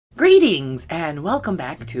Greetings and welcome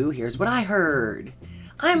back to Here's What I Heard.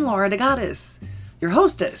 I'm Laura the Goddess, your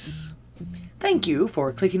hostess. Thank you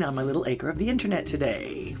for clicking on my little acre of the internet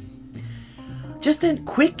today. Just a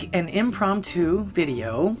quick and impromptu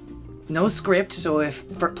video, no script, so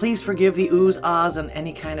please forgive the oohs, ahs, and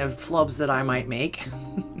any kind of flubs that I might make.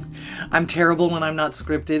 I'm terrible when I'm not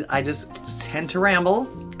scripted. I just tend to ramble,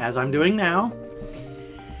 as I'm doing now.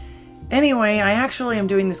 Anyway, I actually am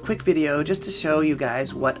doing this quick video just to show you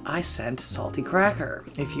guys what I sent saltycracker.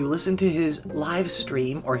 If you listen to his live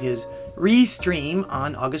stream or his re-stream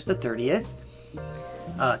on August the 30th,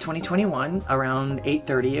 2021, around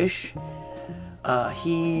 8:30ish,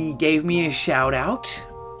 he gave me a shout out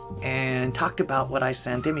and talked about what I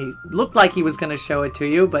sent him. He looked like he was going to show it to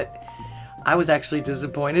you, but I was actually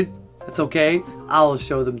disappointed. It's okay. I'll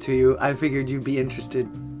show them to you. I figured you'd be interested.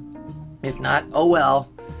 If not, oh well.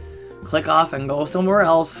 Click off and go somewhere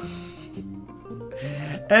else.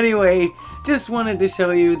 Anyway, just wanted to show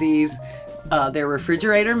you these. They're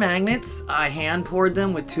refrigerator magnets. I hand poured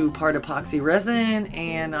them with 2-part epoxy resin,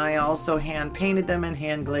 and I also hand painted them and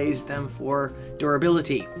hand glazed them for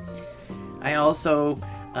durability. I also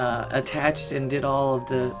attached and did all of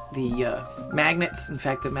the magnets. In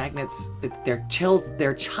fact, the magnets, they're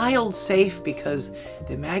child safe because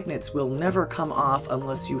the magnets will never come off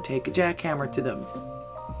unless you take a jackhammer to them.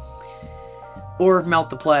 Or melt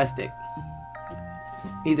the plastic.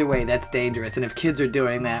 Either way, that's dangerous. And if kids are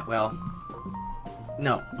doing that, well,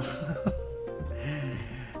 no.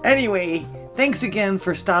 Anyway, thanks again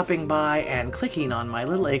for stopping by and clicking on my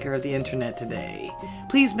little acre of the internet today.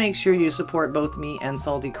 Please make sure you support both me and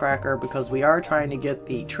saltycracker because we are trying to get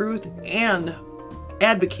the truth and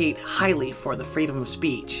advocate highly for the freedom of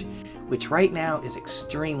speech, which right now is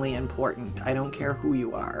extremely important. I don't care who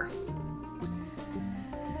you are.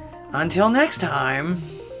 Until next time,